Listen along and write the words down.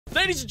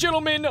Ladies and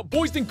gentlemen,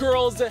 boys and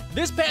girls,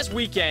 this past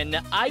weekend,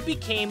 I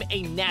became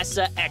a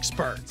NASA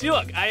expert. See,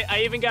 look,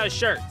 I even got a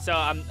shirt, so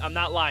I'm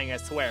not lying, I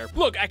swear.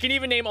 Look, I can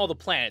even name all the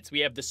planets. We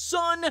have the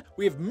sun,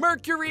 we have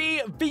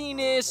Mercury,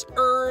 Venus,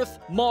 Earth,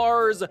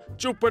 Mars,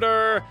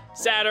 Jupiter,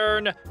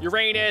 Saturn,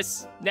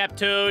 Uranus,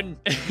 Neptune,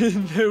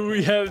 and then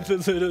we have the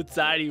little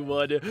tiny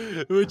one,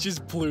 which is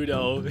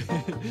Pluto.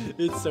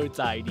 It's so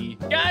tiny.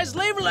 Guys,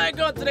 leave a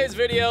like on today's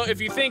video if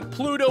you think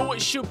Pluto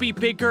should be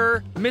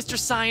bigger. Mr.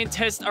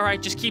 Scientist, all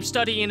right, just keep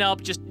studying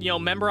up. Just, you know,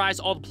 memorize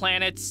all the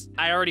planets.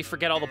 I already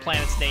forget all the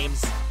planets'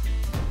 names.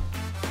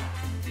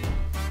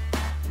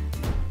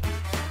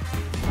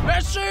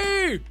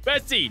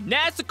 Bessie,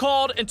 NASA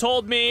called and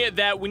told me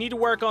that we need to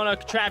work on a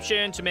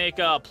contraption to make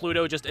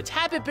Pluto just a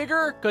tad bit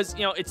bigger, because,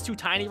 you know, it's too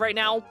tiny right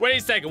now. Wait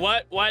a second,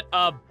 what?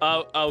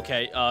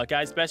 Okay,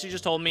 guys, Bessie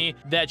just told me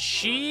that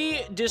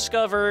she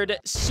discovered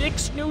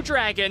 6 new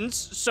dragons,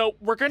 so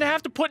we're gonna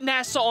have to put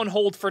NASA on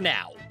hold for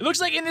now. It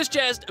looks like in this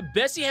chest,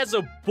 Bessie has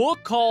a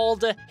book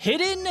called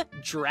Hidden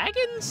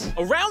Dragons?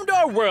 Around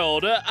our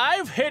world,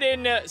 I've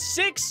hidden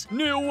 6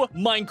 new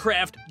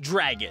Minecraft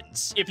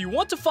dragons. If you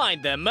want to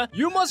find them,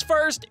 you must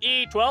first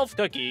eat 12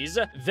 cookies,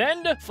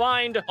 then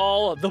find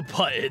all the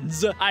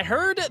buttons. I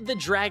heard the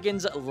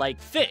dragons like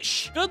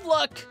fish. Good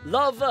luck,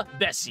 love,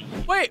 Bessie.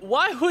 Wait,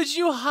 why would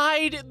you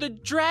hide the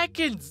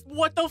dragons?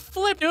 What the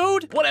flip,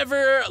 dude?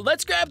 Whatever,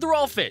 let's grab the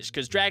raw fish,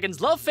 because dragons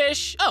love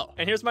fish. Oh,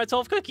 and here's my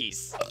 12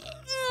 cookies.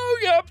 Oh,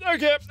 yep,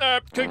 okay,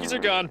 cookies are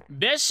gone.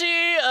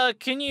 Bessie,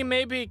 can you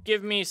maybe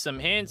give me some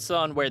hints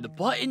on where the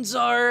buttons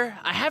are?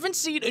 I haven't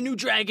seen a new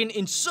dragon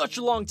in such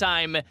a long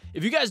time.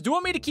 If you guys do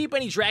want me to keep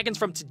any dragons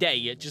from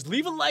today, just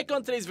leave a like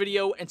on today's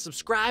video and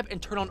subscribe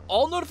and turn on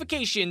all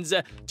notifications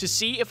to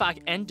see if I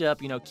end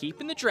up, you know,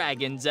 keeping the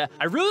dragons.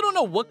 I really don't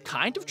know what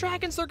kind of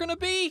dragons they're gonna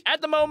be.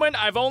 At the moment,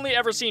 I've only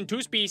ever seen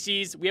 2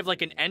 species. We have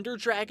like an ender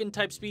dragon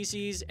type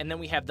species, and then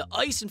we have the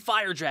ice and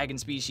fire dragon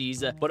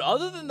species. But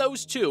other than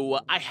those 2,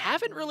 I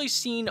haven't really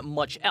seen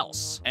much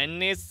else.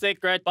 Any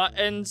secret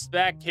buttons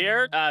back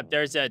here?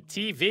 There's a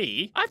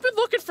TV. I've been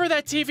looking for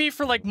that TV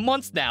for like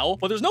months now,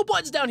 but there's no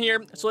buttons down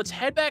here. So let's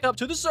head back up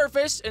to the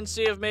surface and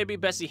see if maybe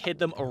Bessie hid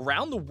them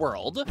around the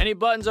world. Any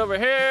buttons over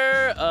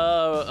here?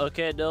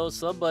 Okay, no,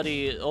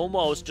 somebody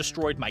almost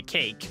destroyed my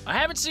cake. I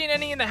haven't seen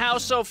any in the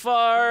house so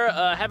far.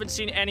 Haven't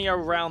seen any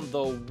around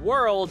the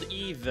world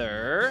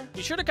either.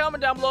 Be sure to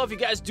comment down below if you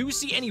guys do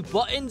see any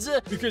buttons,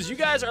 because you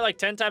guys are like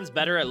 10 times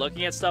better at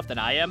looking at stuff than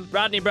I am.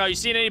 Rodney, bro, you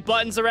seen any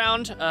buttons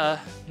around?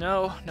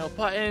 No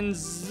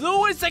buttons.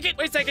 Oh, wait a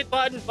second,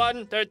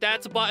 button.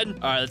 That's a button.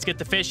 All right, let's get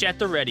the fish at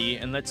the ready,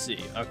 and let's see.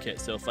 Okay,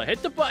 so if I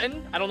hit the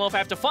button, I don't know if I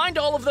have to find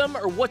all of them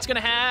or what's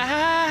gonna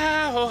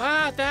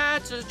happen.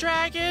 That's a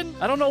dragon.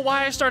 I don't know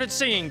why I started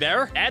singing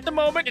there. At the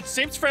moment, it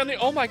seems friendly.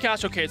 Oh my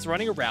gosh, okay, it's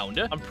running around.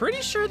 I'm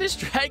pretty sure this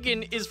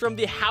dragon is from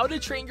the How to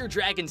Train Your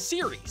Dragon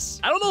series.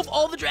 I don't know if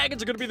all the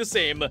dragons are gonna be the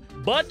same,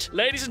 but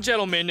ladies and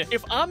gentlemen,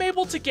 if I'm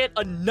able to get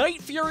a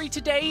Night Fury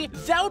today,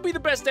 that would be the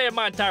best day of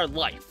my entire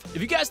life.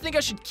 If you guys think I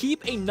should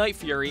keep a Night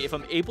Fury if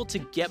I'm able to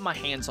get my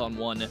hands on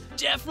one,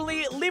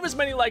 definitely leave as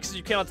many likes as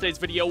you can on today's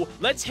video.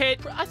 Let's hit,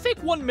 I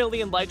think 1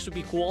 million likes would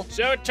be cool.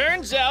 So it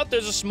turns out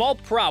there's a small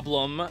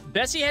problem.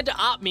 Bessie had to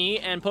opt me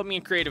and put me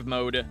in creative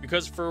mode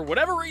because for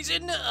whatever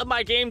reason,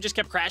 my game just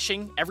kept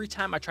crashing every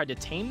time I tried to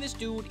tame this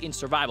dude in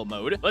survival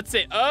mode. Let's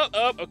see.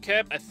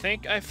 Okay. I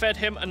think I fed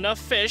him enough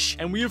fish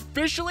and we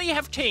officially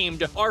have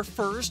tamed our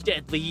first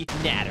deadly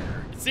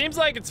natter. It seems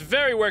like it's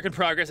very work in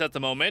progress at the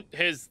moment.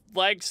 His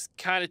legs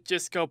kind of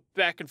just go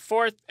back and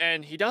forth,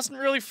 and he doesn't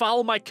really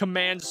follow my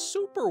commands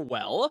super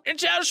well.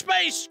 Into outer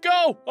space,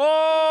 go!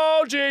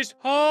 Oh, jeez.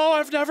 Oh,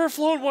 I've never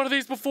flown one of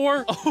these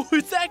before. Oh,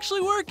 it's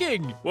actually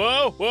working.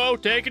 Whoa,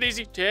 take it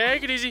easy,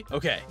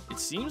 Okay, it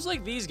seems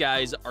like these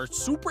guys are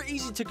super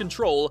easy to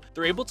control.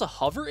 They're able to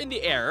hover in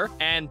the air,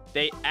 and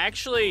they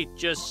actually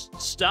just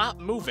stop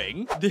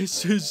moving.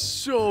 This is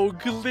so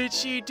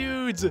glitchy,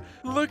 dudes.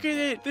 Look at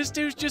it. This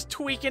dude's just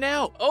tweaking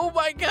out. Oh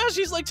my gosh,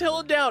 he's like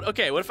tilting down.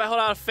 Okay, what if I hold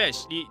out a fish?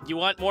 Do you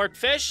want more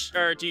fish,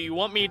 or do you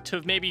want me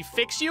to maybe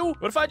fix you?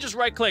 What if I just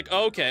right click?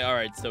 Okay, all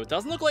right, so it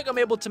doesn't look like I'm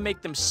able to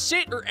make them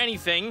sit or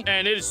anything,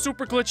 and it is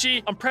super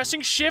glitchy. I'm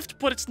pressing shift,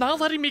 but it's not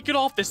letting me get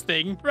off this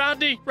thing.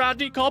 Rodney,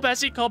 call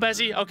Bessie.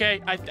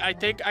 Okay, I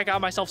think I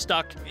got myself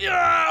stuck.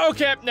 Yeah,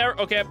 okay,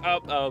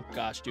 oh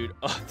gosh, dude.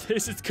 Oh,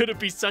 this is gonna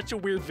be such a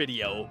weird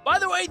video. By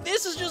the way,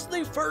 this is just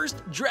the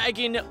first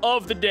dragon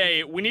of the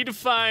day. We need to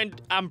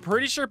find, I'm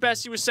pretty sure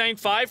Bessie was saying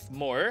 5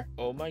 more.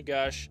 Oh my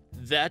gosh.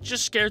 That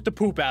just scared the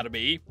poop out of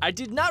me. I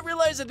did not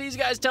realize that these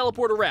guys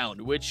teleport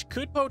around, which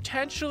could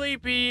potentially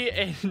be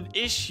an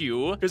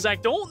issue, because I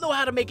don't know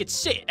how to make it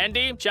sit.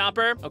 Andy,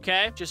 Chopper,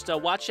 okay? Just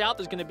watch out.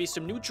 There's going to be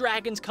some new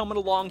dragons coming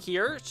along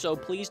here, so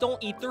please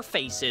don't eat their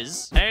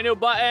faces. Any new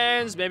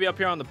buttons? Maybe up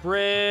here on the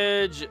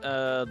bridge.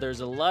 There's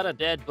a lot of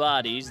dead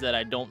bodies that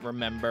I don't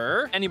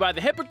remember. Any by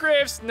the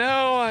hippogriffs?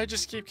 No, I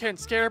just keep getting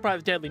scared by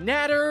the deadly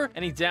natter.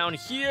 Any down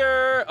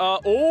here?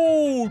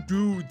 Oh,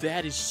 dude,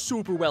 that is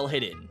super well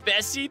hidden.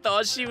 Bessie, the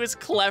thought she was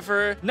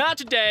clever. Not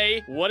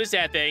today. What is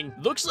that thing?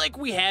 Looks like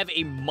we have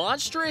a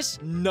monstrous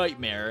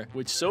nightmare,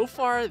 which so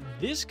far,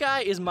 this guy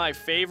is my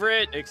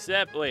favorite,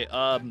 except, wait,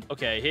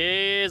 okay,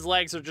 his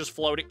legs are just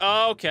floating.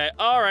 Okay,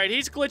 all right,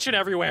 he's glitching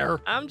everywhere.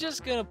 I'm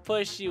just gonna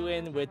push you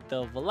in with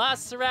the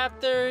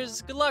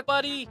velociraptors. Good luck,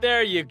 buddy.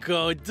 There you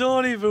go.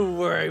 Don't even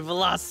worry.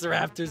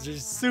 Velociraptors are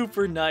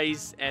super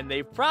nice, and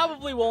they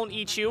probably won't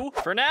eat you.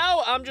 For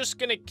now, I'm just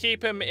gonna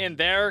keep him in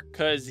there,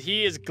 because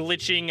he is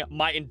glitching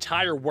my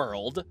entire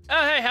world.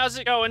 Oh, hey, how's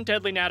it going,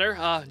 Deadly Natter?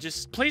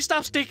 Just please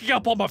stop sneaking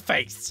up on my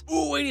face.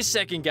 Ooh, wait a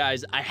second,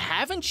 guys. I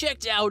haven't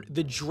checked out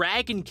the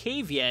dragon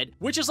cave yet,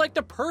 which is like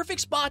the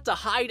perfect spot to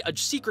hide a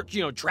secret,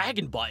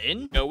 dragon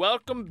button.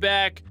 Welcome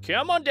back.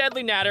 Come on,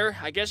 Deadly Natter.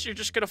 I guess you're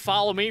just gonna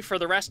follow me for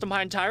the rest of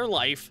my entire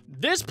life.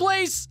 This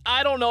place,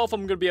 I don't know if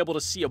I'm gonna be able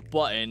to see a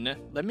button.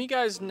 Let me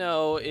guys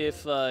know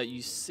if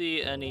you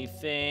see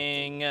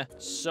anything.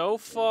 So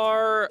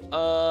far,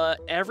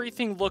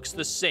 everything looks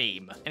the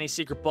same. Any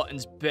secret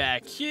buttons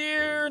back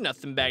here?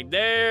 Nothing back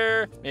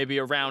there. Maybe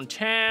around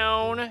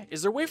town.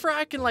 Is there a way for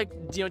I can,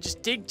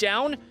 just dig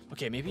down?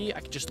 Okay, maybe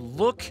I can just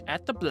look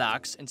at the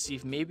blocks and see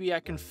if maybe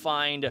I can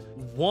find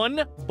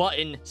one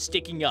button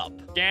sticking up.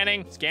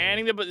 Scanning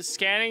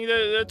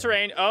the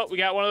terrain. Oh, we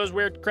got one of those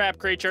weird crab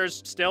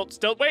creatures. Still,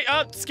 wait,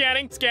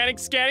 scanning.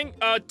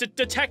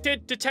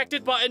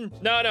 Detected button.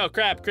 No,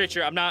 crab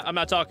creature, I'm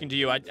not talking to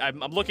you. I'm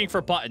looking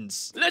for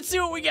buttons. Let's see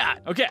what we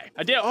got. Okay,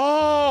 I did.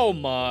 Oh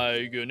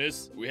my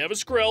goodness. We have a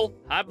squirrel.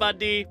 Hi,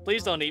 buddy.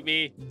 Please don't eat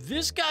me.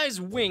 This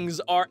guy's wings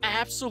are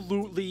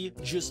absolutely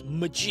just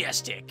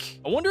majestic.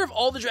 I wonder if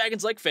all the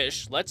dragons like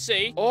fish. Let's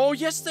see. Oh,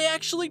 yes, they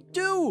actually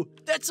do.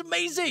 That's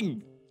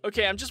amazing.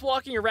 Okay, I'm just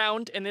walking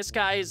around, and this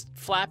guy is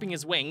flapping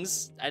his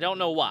wings. I don't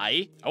know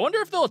why. I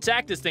wonder if they'll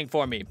attack this thing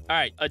for me. All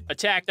right,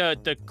 attack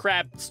the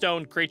crab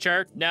stone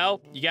creature.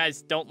 No, you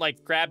guys don't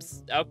like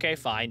crabs? Okay,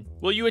 fine.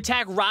 Will you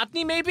attack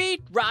Rodney,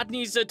 maybe?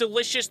 Rodney's a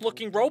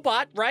delicious-looking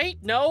robot, right?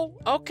 No?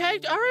 Okay,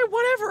 all right,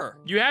 whatever.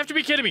 You have to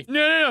be kidding me.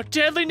 No,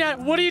 Deadly Nat,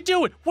 what are you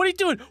doing?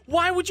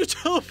 Why would you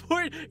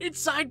teleport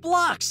inside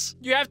blocks?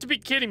 You have to be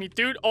kidding me,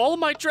 dude. All of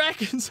my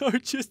dragons are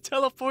just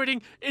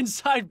teleporting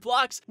inside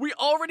blocks. We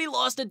already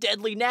lost a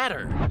Deadly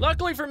Natter.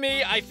 Luckily for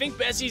me, I think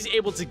Bessie's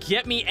able to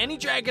get me any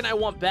dragon I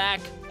want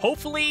back.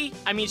 Hopefully,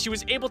 I mean, she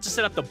was able to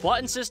set up the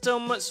button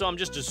system, so I'm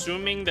just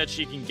assuming that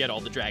she can get all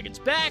the dragons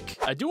back.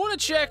 I do want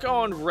to check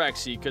on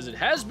Rexy, because it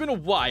has been a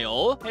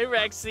while. Hey,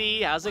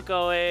 Rexy, how's it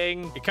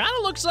going? It kind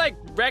of looks like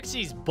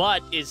Rexy's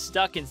butt is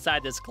stuck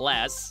inside this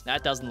glass.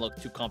 That doesn't look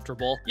too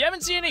comfortable. You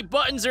haven't seen any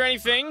buttons or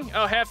anything.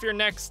 Oh, half your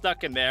neck's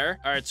stuck in there.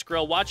 All right,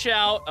 Skrill, watch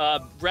out.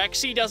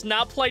 Rexy does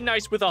not play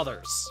nice with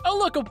others. Oh,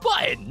 look, a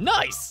button.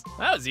 Nice.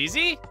 That was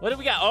easy. What do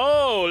we got?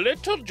 Oh,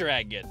 little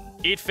dragon.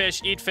 Eat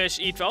fish, eat fish,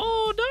 eat fish.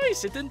 Oh,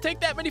 nice. It didn't take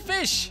that many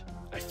fish.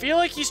 I feel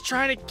like he's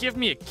trying to give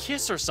me a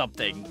kiss or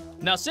something.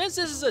 Now, since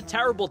this is a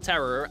terrible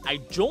terror, I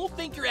don't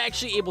think you're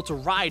actually able to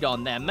ride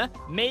on them.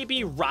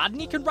 Maybe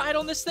Rodney can ride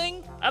on this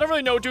thing? I don't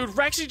really know, dude.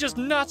 Rexy does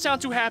not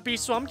sound too happy,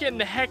 so I'm getting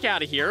the heck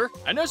out of here.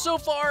 I know so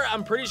far,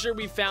 I'm pretty sure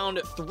we found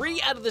 3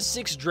 out of the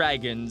 6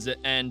 dragons,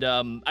 and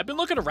I've been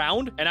looking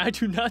around, and I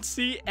do not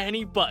see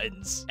any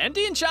buttons.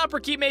 Andy and Chopper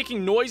keep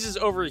making noises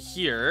over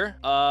here.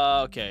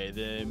 Okay,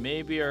 they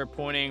maybe are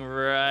pointing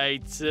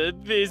right to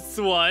this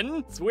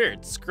one. It's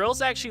weird.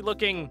 Skrill's actually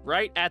looking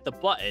right at the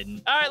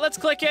button. All right, let's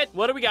click it.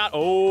 What do we got?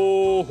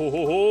 Oh, ho,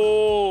 ho,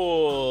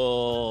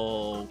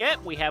 ho.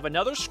 Yep, we have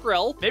another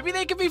Skrill. Maybe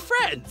they could be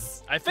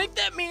friends. I think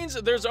that means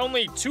there's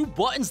only 2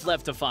 buttons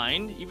left to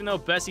find, even though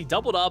Bessie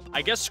doubled up.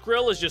 I guess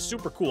Skrill is just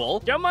super cool.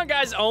 Come on,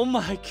 guys. Oh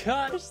my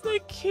gosh, they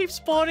keep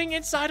spawning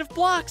inside of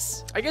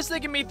blocks. I guess they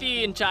can meet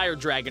the entire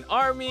dragon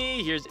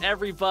army. Here's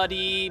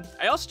everybody.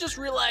 I also just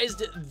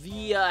realized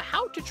the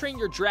how to train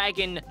your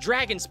dragon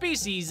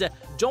species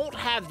don't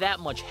have that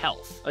much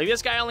health. Like,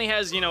 this guy only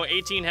has,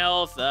 18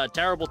 health.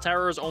 Terrible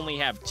Terrors only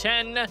have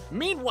 10.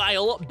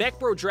 Meanwhile,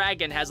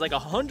 BeckBroJack has like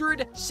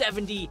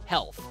 170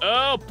 health.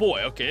 Oh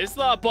boy, okay, it's a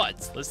lot of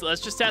buttons.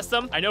 Let's just test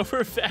them. I know for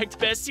a fact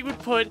Bessie would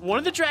put one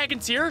of the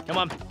dragons here. Come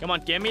on,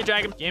 give me a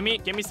dragon.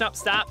 Give me some.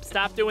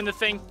 Stop doing the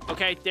thing.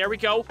 Okay, there we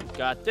go.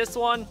 Got this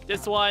one.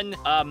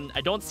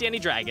 I don't see any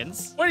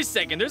dragons. Wait a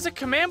second, there's a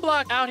command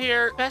block out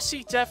here.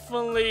 Bessie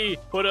definitely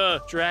put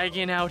a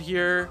dragon out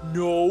here.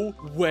 No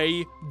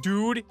way,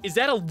 dude. Is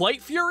that a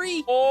Light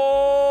Fury?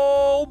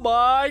 Oh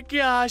my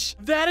gosh,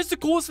 that is the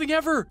coolest thing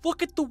ever.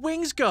 Look at the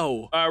wings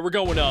go. All right, we're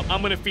going up.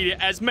 I'm gonna feed it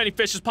as many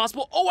fish as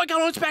possible. Oh, I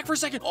got on its back for a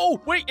second.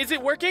 Oh, wait, is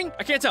it working?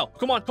 I can't tell.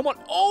 Come on.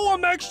 Oh,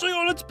 I'm actually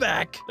on its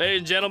back. Ladies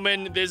and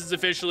gentlemen, this is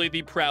officially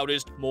the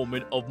proudest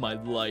moment of my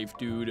life,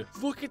 dude.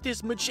 Look at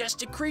this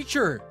majestic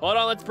creature. Hold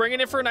on, let's bring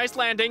it in for a nice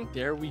landing.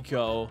 There we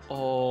go.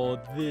 Oh,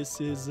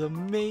 this is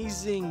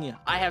amazing.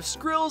 I have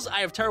Skrills, I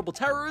have Terrible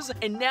Terrors,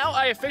 and now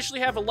I officially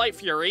have a Light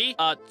Fury.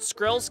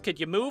 Skrills, could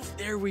you move?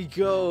 There we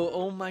go.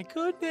 Oh my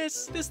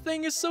goodness. This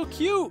thing is so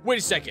cute. Wait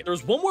a second.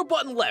 There's one more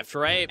button left,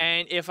 right?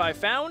 And if I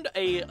found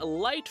a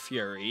Light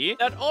Fury,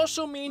 that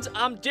also means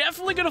I'm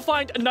definitely gonna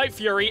find a Night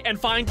Fury and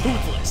find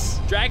Toothless.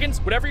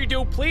 Dragons, whatever you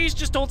do, please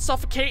just don't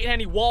suffocate in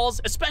any walls,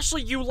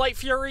 especially you, Light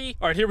Fury.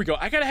 All right, here we go.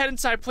 I gotta head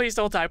inside. Please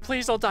don't die.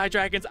 Please don't die,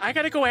 dragons. I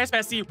gotta go ask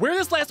Bessie where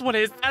this last one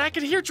is, and I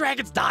can hear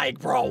dragons dying,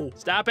 bro.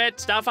 Stop it.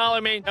 Stop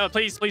following me. No,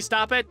 please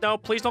stop it. No,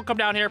 please don't come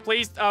down here,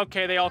 please.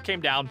 Okay, they all came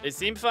down. They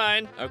seem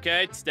fine.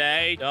 Okay,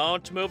 stay.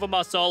 Don't move a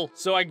muscle.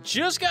 So I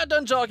just got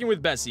done talking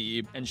with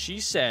Bessie, and she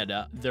said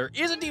there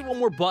is indeed one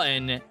more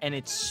button, and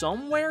it's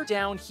somewhere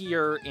down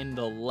here in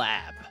the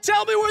lab.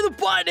 Tell me where the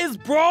button is,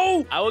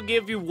 bro. I will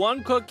give you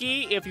one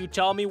cookie if you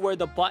tell me where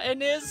the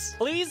button is,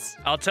 please.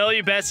 I'll tell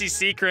you Bessie's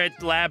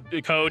secret lab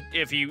code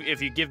if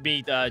you give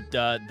me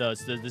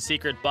the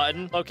secret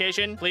button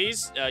location,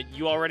 please.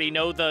 You already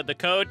know the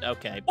code.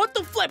 Okay. What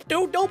the flip,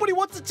 dude? Nobody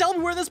wants to tell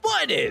me where this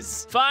button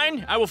is.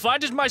 Fine, I will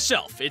find it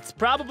myself. It's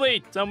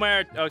probably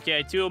somewhere.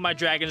 Okay, 2 of my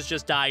dragons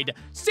just died.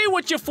 See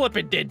what you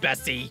flippin' did,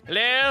 Bessie.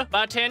 Hello?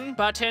 Button.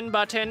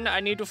 I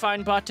need to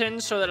find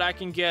buttons so that I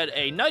can get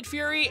a Night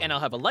Fury, and I'll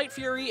have a Light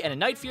Fury and a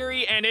Night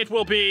Fury, and it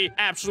will be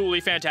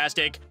absolutely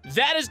fantastic.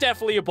 That is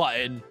definitely a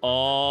button.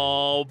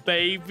 Oh,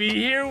 baby,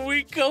 here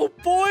we go,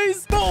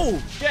 boys.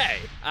 Boom. Okay.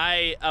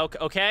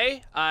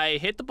 Okay. I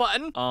hit the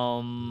button.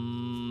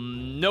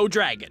 No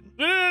dragon.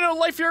 No,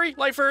 Light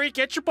Fury,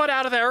 get your butt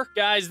out of there.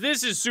 Guys,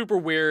 this is super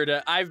weird.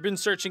 I've been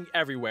searching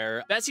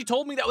everywhere. Bessie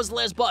told me that was the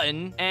last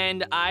button,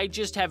 and I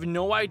just have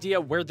no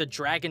idea where the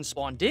dragon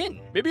spawned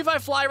in. Maybe if I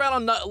fly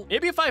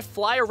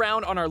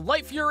around on our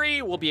Light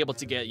Fury, we'll be able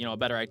to get, a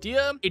better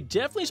idea. It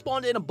definitely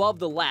spawned in above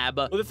the lab.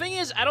 But the thing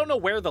is, I don't know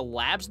where the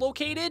lab's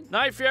located.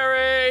 Night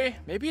Fury.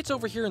 Maybe it's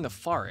over here in the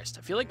forest.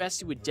 I feel like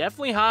Bessie would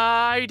definitely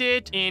hide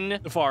it in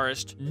the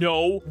forest.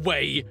 No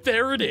way.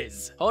 There it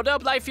is. Hold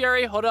up, Light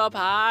Fury. Hold up.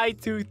 Hi,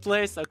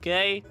 Toothless.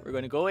 Okay, we're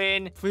gonna go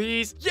in.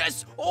 Please.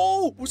 Yes.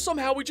 Oh,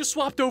 somehow we just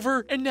swapped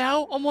over, and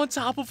now I'm on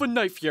top of a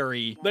Night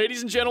Fury.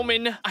 Ladies and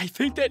gentlemen, I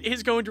think that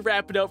is going to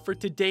wrap it up for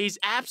today's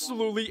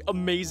absolutely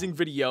amazing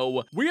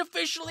video. We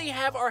officially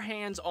have our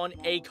hands on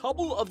a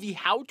couple of the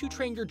How to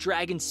Train Your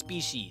Dragon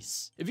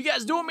species. If you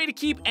guys do want me to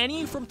keep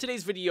any from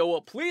today's video,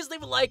 please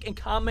leave a like and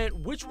comment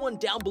which one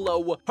down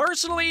below.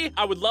 Personally,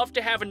 I would love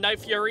to have a Night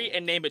Fury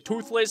and name it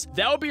Toothless.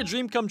 That would be a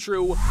dream come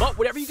true. But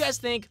whatever you guys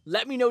think,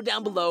 let me know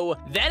down below.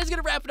 That is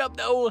gonna wrap it up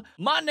though.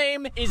 My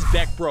name is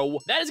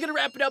BeckBro. That is gonna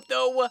wrap it up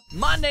though.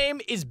 My name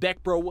is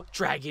BeckBro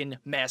Dragon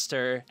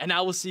Master. And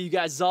I will see you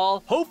guys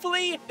all,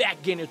 hopefully, back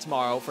again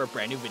tomorrow for a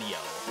brand new video.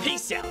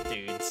 Peace out,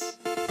 dudes.